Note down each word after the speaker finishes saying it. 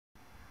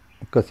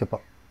కశ్యప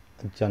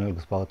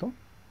ఛానల్కి స్వాగతం.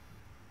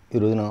 ఈ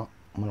రోజున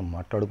మనం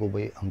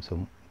మాట్లాడుకోబోయే అంశం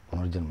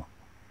పునర్జన్మ.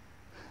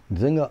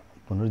 నిజంగా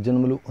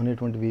పునర్జన్మలు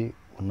అనేటువంటివి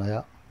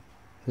ఉన్నాయా?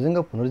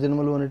 నిజంగా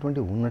పునర్జన్మలు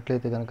అనేటువంటివి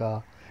ఉన్నట్లయితే కనుక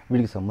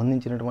వీటికి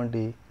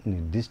సంబంధించినటువంటి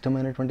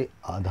నిర్దిష్టమైనటువంటి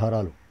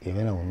ఆధారాలు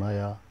ఏమైనా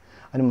ఉన్నాయా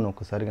అని మనం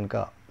ఒక్కసారి కనుక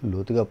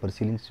లోతుగా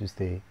పరిశీలించి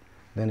చూస్తే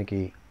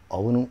దానికి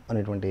అవును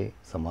అనేటువంటి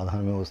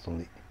సమాధానమే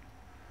వస్తుంది.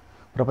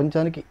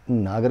 ప్రపంచానికి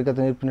నాగరికత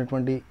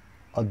నేర్పినటువంటి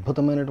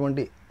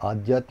అద్భుతమైనటువంటి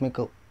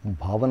ఆధ్యాత్మిక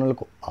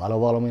భావనలకు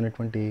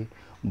ఆలవాలమైనటువంటి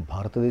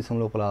భారతదేశం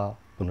లోపల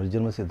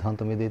పునర్జన్మ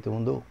సిద్ధాంతం ఏదైతే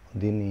ఉందో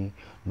దీన్ని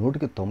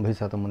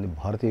 190% మంది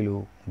భారతీయులు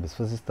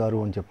విశ్వసిస్తారు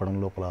అని చెప్పడం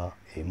లోపల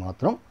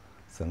ఏమాత్రం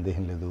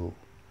సందేహం లేదు.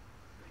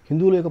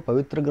 హిందువుల యొక్క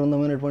పవిత్ర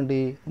గ్రంథమైనటువంటి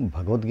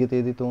భగవద్గీత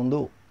ఏదైతే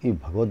ఉందో ఈ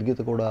భగవద్గీత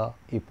కూడా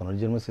ఈ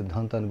పునర్జన్మ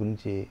సిద్ధాంతాన్ని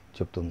గురించి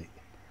చెప్తుంది.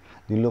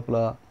 దీని లోపల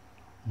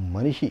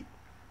మనిషి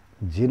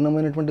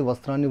జీర్ణమైనటువంటి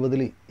వస్త్రాన్ని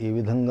వదిలి ఏ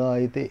విధంగా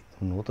అయితే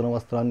నూతన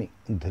వస్త్రాన్ని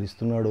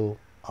ధరిస్తున్నాడో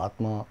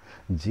ఆత్మ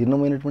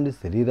జీర్ణమైనటువంటి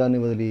శరీరాన్ని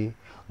వదిలి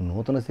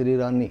నూతన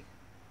శరీరాన్ని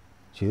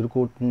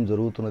చేరుకోవటం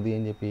జరుగుతున్నది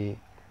అని చెప్పి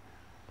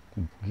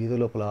గీత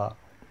లోపల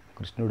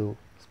కృష్ణుడు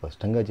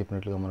స్పష్టంగా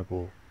చెప్పినట్లుగా మనకు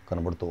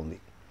కనబడుతూ ఉంది.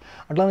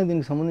 అట్లానే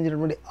దీనికి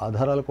సంబంధించినటువంటి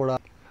ఆధారాలు కూడా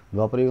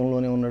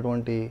ద్వాపరయుగంలోనే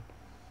ఉన్నటువంటి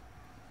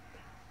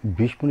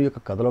భీష్ముని యొక్క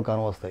కథలో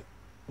కానవస్తాయి.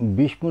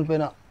 భీష్ముని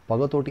పైన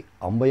పగతోటి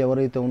అంబ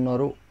ఎవరైతే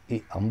ఉన్నారో ఈ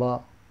అంబ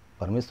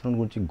పరమేశ్వరుని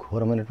గురించి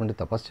ఘోరమైనటువంటి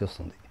తపస్సు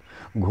చేస్తుంది.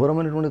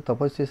 ఘోరమైనటువంటి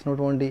తపస్సు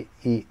చేసినటువంటి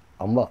ఈ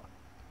అంబ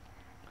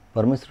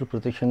పరమేశ్వరుడు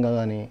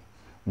ప్రత్యక్షంగానే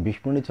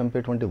భీష్ముడిని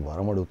చంపేటువంటి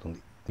వరం అడుగుతుంది.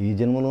 ఈ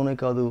జన్మలోనే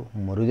కాదు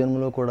మరు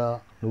జన్మలో కూడా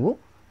నువ్వు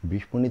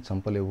భీష్ముడిని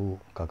చంపలేవు,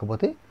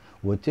 కాకపోతే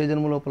వచ్చే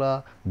జన్మ లోపల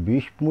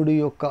భీష్ముడి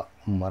యొక్క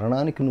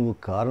మరణానికి నువ్వు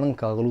కారణం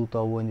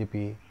కాగలుగుతావు అని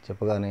చెప్పి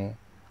చెప్పగానే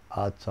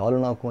ఆ చాలు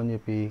నాకు అని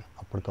చెప్పి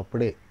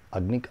అప్పటికప్పుడే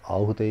అగ్నికి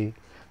ఆహుతై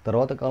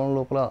తర్వాత కాలం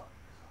లోపల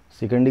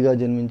శిఖండిగా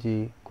జన్మించి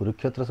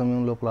కురుక్షేత్ర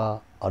సమయం లోపల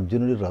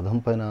అర్జునుడి రథం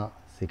పైన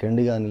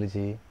శిఖండిగా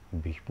నిలిచి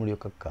భీష్ముడి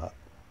యొక్క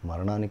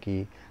మరణానికి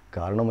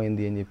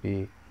కారణమైంది అని చెప్పి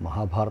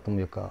మహాభారతం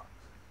యొక్క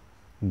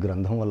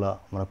గ్రంథం వల్ల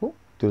మనకు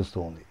తెలుస్తూ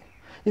ఉంది.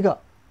 ఇక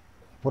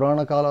పురాణ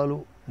కాలాలు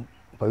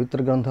పవిత్ర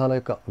గ్రంథాల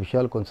యొక్క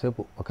విషయాలు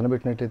కొంతసేపు పక్కన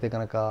పెట్టినట్టయితే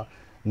కనుక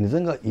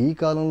నిజంగా ఈ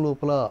కాలం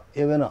లోపల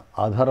ఏవైనా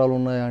ఆధారాలు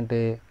ఉన్నాయా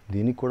అంటే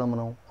దీనికి కూడా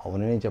మనం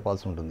అవుననే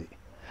చెప్పాల్సి ఉంటుంది.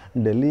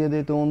 ఢిల్లీ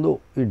ఏదైతే ఉందో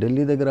ఈ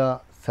ఢిల్లీ దగ్గర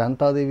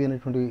శాంతాదేవి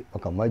అనేటువంటి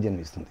ఒక అమ్మాయి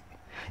జన్మిస్తుంది.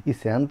 ఈ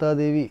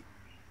శాంతాదేవి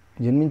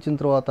జన్మించిన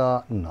తర్వాత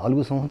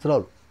 4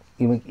 సంవత్సరాలు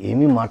ఈమెకి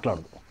ఏమీ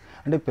మాట్లాడదు.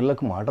 అంటే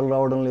పిల్లకు మాటలు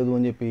రావడం లేదు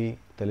అని చెప్పి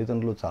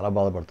తల్లిదండ్రులు చాలా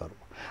బాధపడతారు.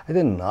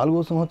 అయితే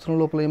 4వ సంవత్సరం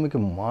లోపల ఈమెకి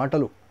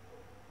మాటలు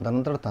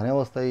దానంతట తనే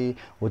వస్తాయి.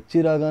 వచ్చి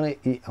రాగానే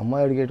ఈ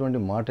అమ్మాయి అడిగేటువంటి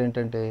మాట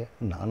ఏంటంటే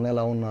నాన్న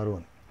ఎలా ఉన్నారు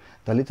అని.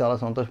 తల్లి చాలా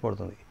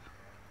సంతోషపడుతుంది.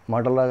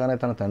 మాటలు రాగానే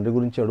తన తండ్రి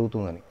గురించి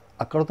అడుగుతుందని.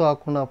 అక్కడితో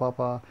ఆకుండా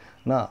పాప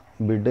నా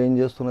బిడ్డ ఏం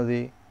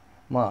చేస్తున్నది,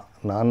 మా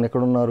నాన్న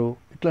ఎక్కడున్నారు,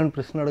 ఇట్లాంటి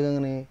ప్రశ్న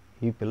అడగగానే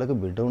ఈ పిల్లకి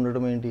బిడ్డ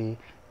ఉండడం ఏంటి,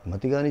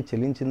 మతిగాని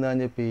చెల్లించిందా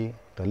అని చెప్పి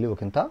తల్లి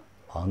ఒకంత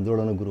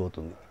ఆందోళనకు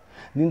గురవుతుంది.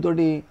 దీంతో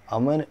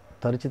అమ్మాయిని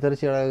తరచి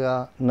అడగగా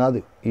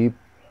నాది ఈ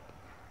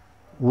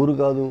ఊరు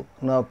కాదు,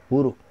 నా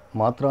పూరు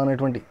మాత్ర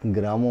అనేటువంటి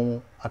గ్రామము,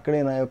 అక్కడే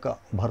నా యొక్క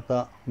భర్త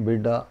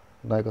బిడ్డ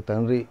నా యొక్క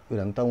తండ్రి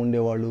వీరంతా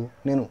ఉండేవాళ్ళు,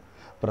 నేను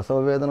ప్రసవ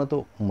వేదనతో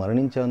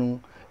మరణించాను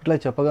ఇట్లా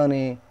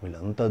చెప్పగానే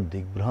వీళ్ళంతా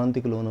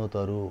దిగ్భ్రాంతికి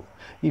లోనవుతారు.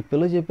 ఈ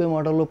పిల్ల చెప్పే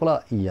మాటల లోపల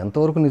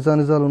ఎంతవరకు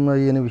నిజానిజాలు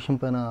ఉన్నాయి అనే విషయం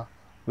పైన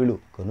వీళ్ళు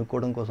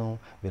కనుక్కోవడం కోసం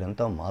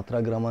వీరంతా మాత్రా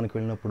గ్రామానికి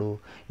వెళ్ళినప్పుడు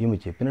ఈమె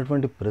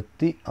చెప్పినటువంటి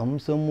ప్రతి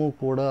అంశము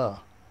కూడా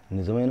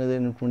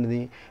నిజమైనదైనటువంటిది.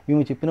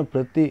 ఈమె చెప్పిన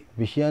ప్రతి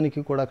విషయానికి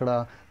కూడా అక్కడ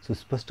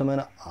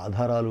సుస్పష్టమైన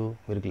ఆధారాలు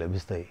వీరికి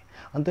లభిస్తాయి.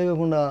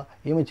 అంతేకాకుండా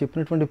ఈమె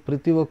చెప్పినటువంటి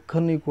ప్రతి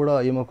ఒక్కరిని కూడా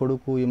ఈమె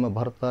కొడుకు ఈమె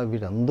భర్త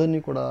వీరందరినీ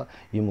కూడా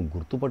ఈమె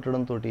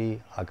గుర్తుపట్టడంతో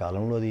ఆ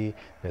కాలంలో అది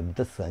పెద్ద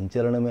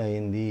సంచలనమే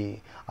అయింది.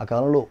 ఆ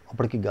కాలంలో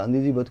అప్పటికి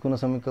గాంధీజీ బతుకున్న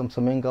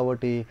సమయం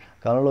కాబట్టి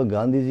కాలంలో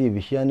గాంధీజీ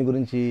విషయాన్ని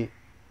గురించి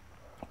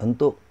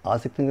ఎంతో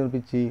ఆసక్తిని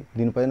కనిపించి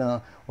దీనిపైన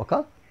ఒక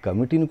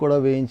కమిటీని కూడా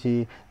వేయించి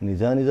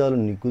నిజానిజాలు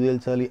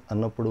నిగ్గుదేల్చాలి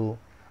అన్నప్పుడు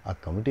ఆ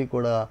కమిటీ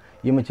కూడా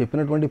ఈమె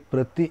చెప్పినటువంటి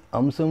ప్రతి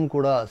అంశం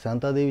కూడా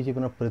శాంతాదేవి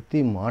చెప్పిన ప్రతి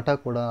మాట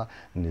కూడా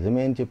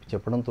నిజమే అని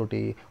చెప్పడంతో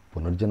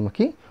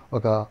పునర్జన్మకి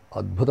ఒక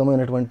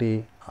అద్భుతమైనటువంటి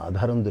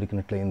ఆధారం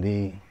దొరికినట్లయింది.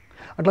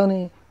 అట్లానే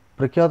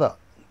ప్రఖ్యాత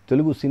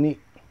తెలుగు సినీ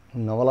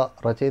నవల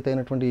రచయిత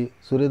అయినటువంటి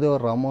సూర్యదేవ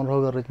రామ్మోహన్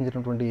రావు గారు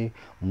రచించినటువంటి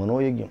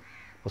మనోయజ్ఞం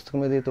పుస్తకం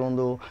ఏదైతే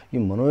ఉందో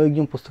ఈ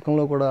మనోయజ్ఞం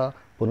పుస్తకంలో కూడా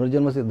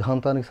పునర్జన్మ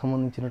సిద్ధాంతానికి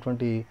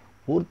సంబంధించినటువంటి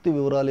పూర్తి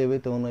వివరాలు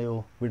ఏవైతే ఉన్నాయో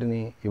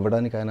వీటిని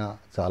ఇవ్వడానికి ఆయన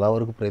చాలా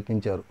వరకు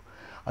ప్రయత్నించారు.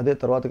 అదే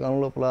తర్వాత కాలం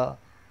లోపల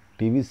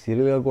టీవీ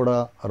సీరియల్గా కూడా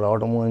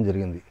రావటము అని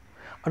జరిగింది.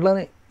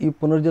 అట్లానే ఈ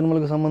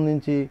పునర్జన్మలకు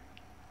సంబంధించి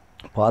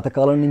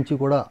పాతకాలం నుంచి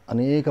కూడా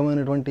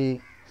అనేకమైనటువంటి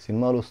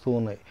సినిమాలు వస్తూ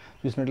ఉన్నాయి.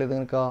 చూసినట్లయితే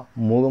కనుక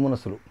మూగ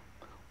మనసులు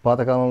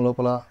పాతకాలం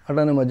లోపల,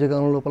 అట్లానే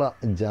మధ్యకాలం లోపల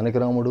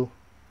జానకిరాముడు,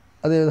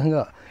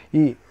 అదేవిధంగా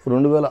ఈ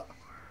 2000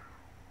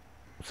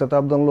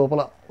 శతాబ్దం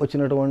లోపల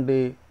వచ్చినటువంటి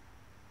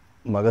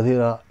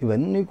మగధీర,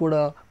 ఇవన్నీ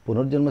కూడా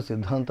పునర్జన్మ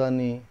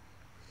సిద్ధాంతాన్ని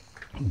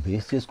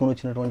బేస్ చేసుకొని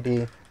వచ్చినటువంటి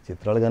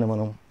చిత్రాలుగానే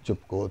మనం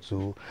చెప్పుకోవచ్చు.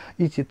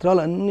 ఈ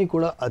చిత్రాలన్నీ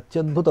కూడా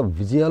అత్యద్భుత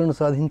విజయాలను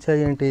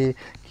సాధించాయి అంటే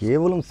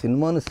కేవలం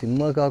సినిమాను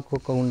సినిమా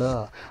కాకోకుండా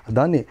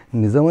దాన్ని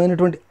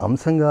నిజమైనటువంటి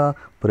అంశంగా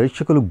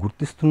ప్రేక్షకులు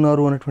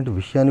గుర్తిస్తున్నారు అనేటువంటి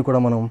విషయాన్ని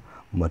కూడా మనం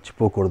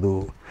మర్చిపోకూడదు.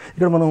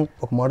 ఇక్కడ మనం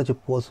ఒక మాట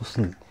చెప్పుకోవాల్సి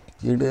వస్తుంది.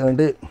 ఏంటి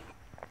అంటే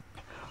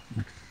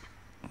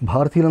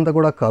భారతీయులంతా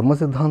కూడా కర్మ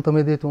సిద్ధాంతం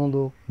ఏదైతే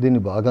ఉందో దీన్ని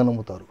బాగా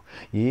నమ్ముతారు.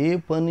 ఏ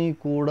పని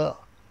కూడా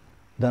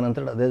దాని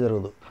అంతటా అదే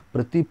జరగదు.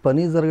 ప్రతి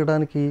పని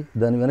జరగడానికి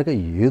దాని వెనక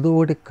ఏదో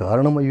ఒకటి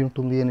కారణం అయి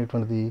ఉంటుంది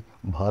అనేటువంటిది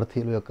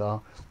భారతీయుల యొక్క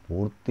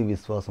పూర్తి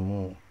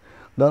విశ్వాసము.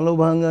 దానిలో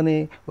భాగంగానే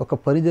ఒక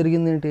పని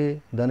జరిగిందంటే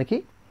దానికి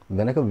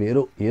వెనక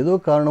ఏదో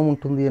కారణం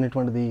ఉంటుంది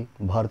అనేటువంటిది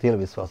భారతీయుల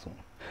విశ్వాసం.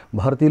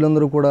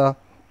 భారతీయులందరూ కూడా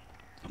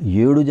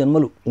 7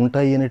 జన్మలు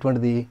ఉంటాయి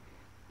అనేటువంటిది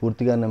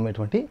పూర్తిగా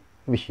నమ్మేటువంటి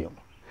విషయం.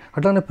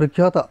 అట్లానే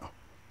ప్రఖ్యాత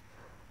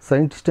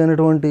సైంటిస్ట్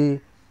అయినటువంటి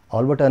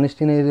ఆల్బర్ట్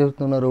ఐన్స్టీన్ ఏం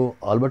చెప్తున్నారో,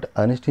 ఆల్బర్ట్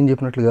ఐన్స్టీన్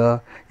చెప్పినట్లుగా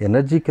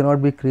energy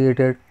cannot be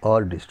created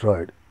are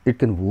destroyed, it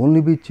can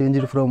only be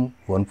changed from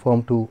one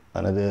form to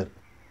another.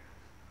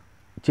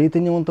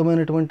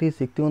 చైతన్యవంతమైనటువంటి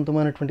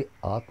శక్తివంతమైనటువంటి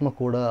ఆత్మ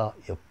కూడా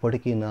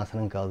ఎప్పటికీ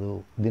నాశనం కాదు.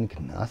 దీనికి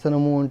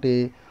నాశనము అంటే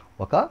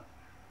ఒక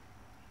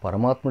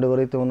పరమాత్ముడు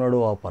ఎవరైతే ఉన్నాడో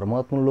ఆ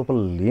పరమాత్మ లోపల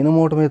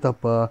లీనమవటమే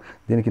తప్ప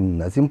దీనికి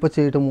నశింప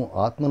చేయటము,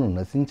 ఆత్మను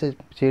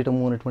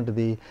చేయటము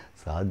అనేటువంటిది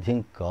సాధ్యం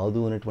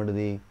కాదు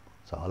అనేటువంటిది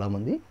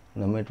చాలామంది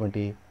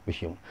నమ్మేటువంటి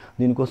విషయం.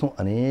 దీనికోసం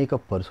అనేక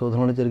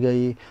పరిశోధనలు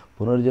జరిగాయి.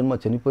 పునర్జన్మ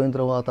చనిపోయిన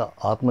తర్వాత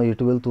ఆత్మ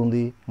ఎటు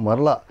వెళ్తుంది,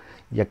 మరలా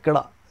ఎక్కడ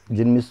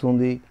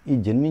జన్మిస్తుంది, ఈ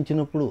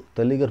జన్మించినప్పుడు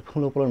తల్లి గర్భం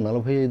లోపల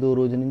 45వ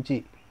రోజు నుంచి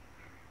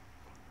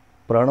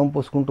ప్రాణం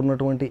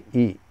పోసుకుంటున్నటువంటి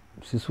ఈ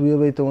శిశువు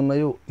ఏవైతే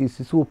ఉన్నాయో ఈ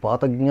శిశువు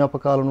పాత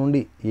జ్ఞాపకాల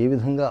నుండి ఏ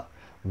విధంగా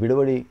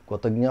విడబడి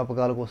కొత్త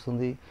జ్ఞాపకాలకు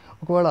వస్తుంది,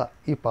 ఒకవేళ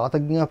ఈ పాత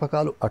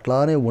జ్ఞాపకాలు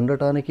అట్లానే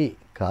ఉండటానికి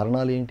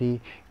కారణాలు ఏంటి,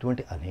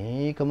 ఇటువంటి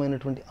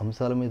అనేకమైనటువంటి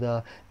అంశాల మీద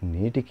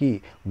నేటికి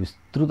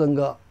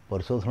విస్తృతంగా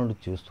పరిశోధనలు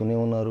చేస్తూనే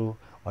ఉన్నారు.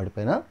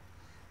 వాటిపైన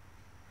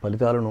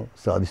ఫలితాలను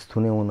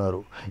సాధిస్తూనే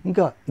ఉన్నారు.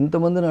 ఇంకా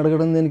ఇంతమందిని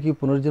అడగడం దానికి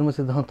పునర్జన్మ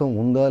సిద్ధాంతం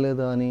ఉందా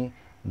లేదా అని,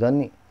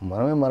 దాన్ని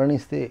మనమే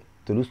మరణిస్తే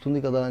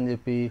తెలుస్తుంది కదా అని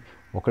చెప్పి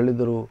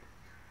ఒకళ్ళిద్దరు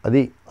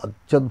అది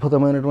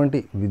అత్యద్భుతమైనటువంటి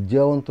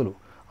విద్యావంతులు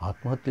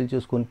ఆత్మహత్యలు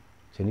చేసుకొని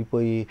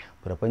చనిపోయి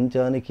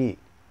ప్రపంచానికి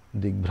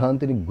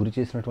దిగ్భ్రాంతిని గురి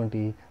చేసినటువంటి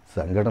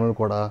సంఘటనలు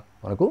కూడా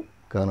మనకు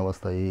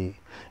కానవస్తాయి.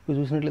 ఇవి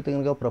చూసినట్లయితే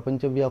కనుక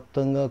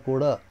ప్రపంచవ్యాప్తంగా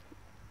కూడా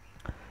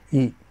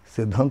ఈ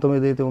సిద్ధాంతం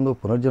ఏదైతే ఉందో,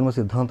 పునర్జన్మ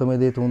సిద్ధాంతం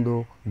ఏదైతే ఉందో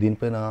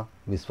దీనిపైన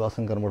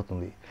విశ్వాసం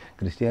కనబడుతుంది.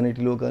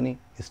 క్రిస్టియానిటీలో కానీ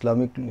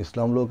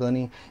ఇస్లాంలో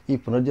కానీ ఈ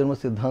పునర్జన్మ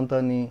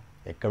సిద్ధాంతాన్ని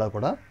ఎక్కడా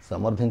కూడా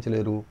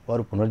సమర్థించలేరు.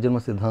 వారు పునర్జన్మ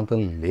సిద్ధాంతం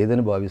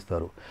లేదని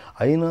భావిస్తారు.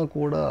 అయినా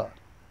కూడా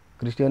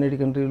క్రిస్టియానిటీ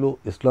కంట్రీలో,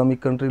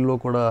 ఇస్లామిక్ కంట్రీల్లో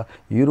కూడా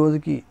ఈ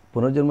రోజుకి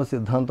పునర్జన్మ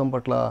సిద్ధాంతం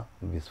పట్ల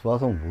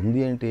విశ్వాసం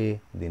ఉంది అంటే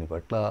దీని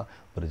పట్ల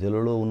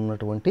ప్రజలలో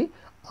ఉన్నటువంటి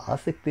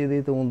ఆసక్తి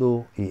ఏదైతే ఉందో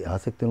ఈ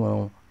ఆసక్తిని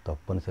మనం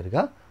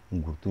తప్పనిసరిగా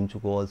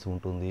గుర్తుంచుకోవాల్సి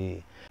ఉంటుంది.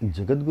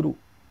 జగద్గురు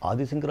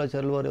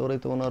ఆదిశంకరాచార్యుల వారు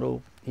ఎవరైతే ఉన్నారో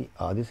ఈ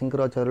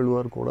ఆదిశంకరాచార్యుల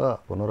వారు కూడా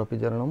పునరపి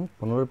జననం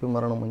పునరపి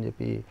మరణం అని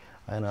చెప్పి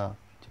ఆయన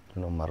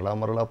చెప్తున్నాం.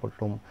 మరలా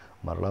పుట్టడం,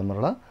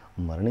 మరలా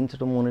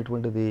మరణించడం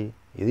అనేటువంటిది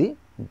ఇది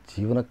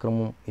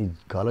జీవనక్రమం. ఈ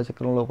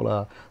కాలచక్రం లోపల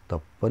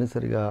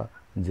తప్పనిసరిగా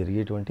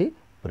జరిగేటువంటి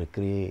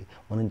ప్రక్రియే.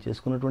 మనం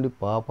చేసుకున్నటువంటి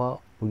పాప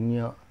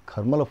పుణ్య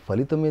కర్మల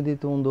ఫలితం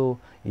ఏదైతే ఉందో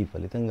ఈ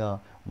ఫలితంగా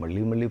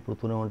మళ్ళీ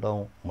పుడుతూనే ఉంటాం,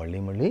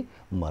 మళ్ళీ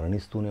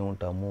మరణిస్తూనే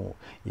ఉంటాము.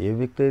 ఏ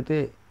వ్యక్తి అయితే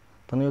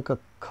తన యొక్క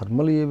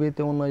కర్మలు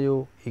ఏవైతే ఉన్నాయో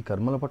ఈ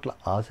కర్మల పట్ల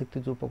ఆసక్తి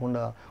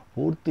చూపకుండా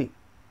పూర్తి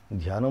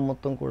ధ్యానం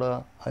మొత్తం కూడా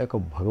ఆ యొక్క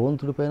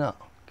భగవంతుడిపైన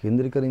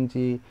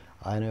కేంద్రీకరించి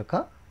ఆయన యొక్క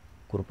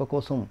కృప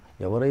కోసం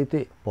ఎవరైతే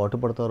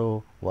పాటుపడతారో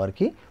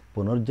వారికి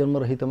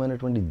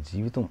పునర్జన్మరహితమైనటువంటి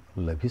జీవితం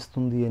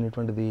లభిస్తుంది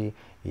అనేటువంటిది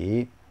ఏ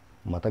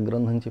మత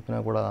గ్రంథం చెప్పినా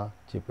కూడా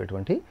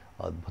చెప్పేటువంటి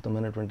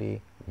అద్భుతమైనటువంటి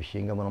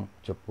విషయంగా మనం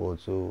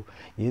చెప్పుకోవచ్చు.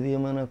 ఏది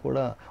ఏమైనా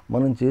కూడా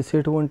మనం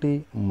చేసేటువంటి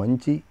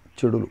మంచి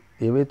చెడులు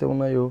ఏవైతే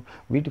ఉన్నాయో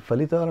వీటి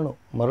ఫలితాలను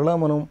మరలా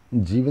మనం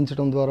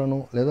జీవించడం ద్వారానో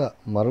లేదా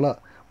మరలా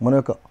మన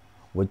యొక్క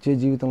వచ్చే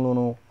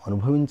జీవితంలోనూ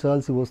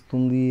అనుభవించాల్సి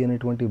వస్తుంది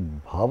అనేటువంటి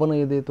భావన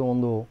ఏదైతే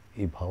ఉందో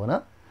ఈ భావన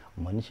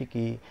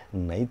మనిషికి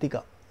నైతిక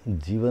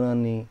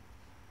జీవనాన్ని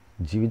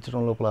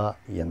జీవించడం లోపల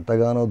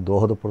ఎంతగానో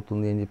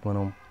దోహదపడుతుంది అని చెప్పి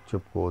మనం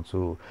చెప్పుకోవచ్చు.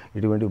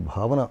 ఇటువంటి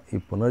భావన, ఈ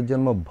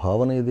పునర్జన్మ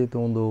భావన ఏదైతే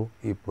ఉందో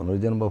ఈ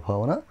పునర్జన్మ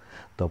భావన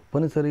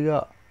తప్పనిసరిగా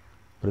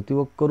ప్రతి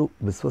ఒక్కరూ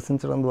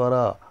విశ్వసించడం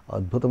ద్వారా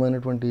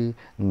అద్భుతమైనటువంటి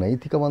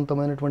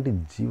నైతికవంతమైనటువంటి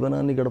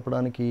జీవనాన్ని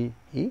గడపడానికి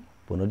ఈ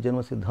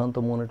పునర్జన్మ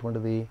సిద్ధాంతము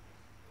అనేటువంటిది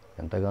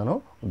ఎంతగానో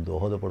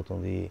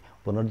దోహదపడుతుంది.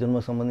 పునర్జన్మ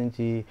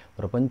సంబంధించి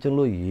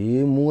ప్రపంచంలో ఏ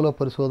మూల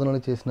పరిశోధనలు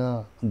చేసినా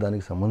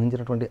దానికి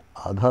సంబంధించినటువంటి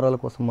ఆధారాల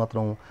కోసం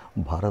మాత్రం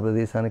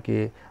భారతదేశానికి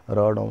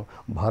రావడం,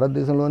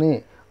 భారతదేశంలోనే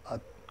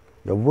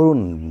ఎవ్వరూ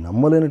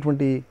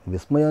నమ్మలేనటువంటి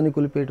విస్మయాన్ని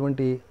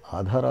కొలిపేటువంటి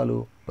ఆధారాలు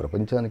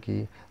ప్రపంచానికి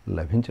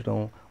లభించడం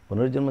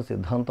పునర్జన్మ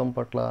సిద్ధాంతం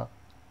పట్ల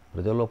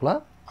ప్రజల లోపల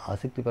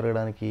ఆసక్తి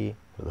పెరగడానికి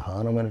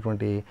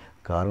ప్రధానమైనటువంటి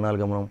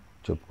కారణాలుగా మనం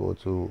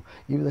చెప్పుకోవచ్చు.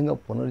 ఈ విధంగా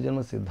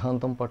పునర్జన్మ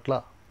సిద్ధాంతం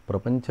పట్ల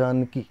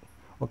ప్రపంచానికి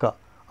ఒక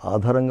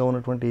ఆధారంగా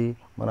ఉన్నటువంటి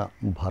మన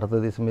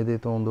భారతదేశం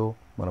ఏదైతే ఉందో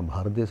మన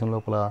భారతదేశం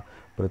లోపల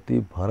ప్రతి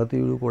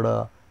భారతీయుడు కూడా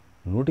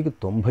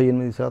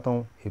 98%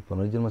 ఈ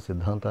పునర్జన్మ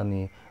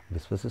సిద్ధాంతాన్ని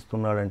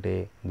విశ్వసిస్తున్నాడంటే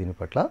దీని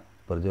పట్ల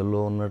ప్రజల్లో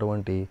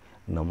ఉన్నటువంటి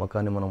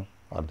నమ్మకాన్ని మనం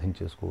అర్థం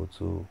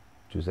చేసుకోవచ్చు.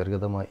 చూశారు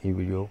కదా ఈ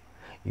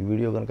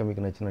వీడియో కనుక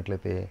మీకు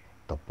నచ్చినట్లయితే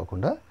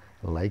తప్పకుండా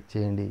లైక్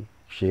చేయండి,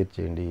 షేర్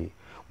చేయండి.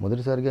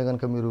 మొదటిసారిగా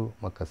కనుక మీరు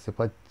మా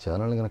కశ్యప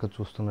ఛానల్ని కనుక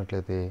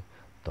చూస్తున్నట్లయితే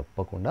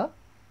తప్పకుండా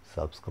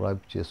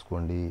సబ్స్క్రైబ్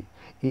చేసుకోండి.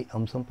 ఈ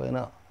అంశం పైన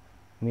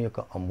మీ యొక్క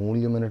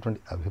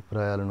అమూల్యమైనటువంటి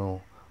అభిప్రాయాలను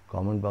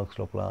కామెంట్ బాక్స్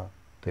లోపల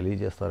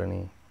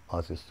తెలియజేస్తారని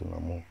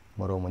ఆశిస్తున్నాము.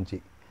 మరో మంచి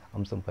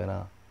అంశం పైన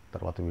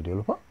తర్వాత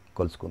వీడియోలో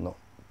కలుసుకుందాం.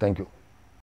 Thank you.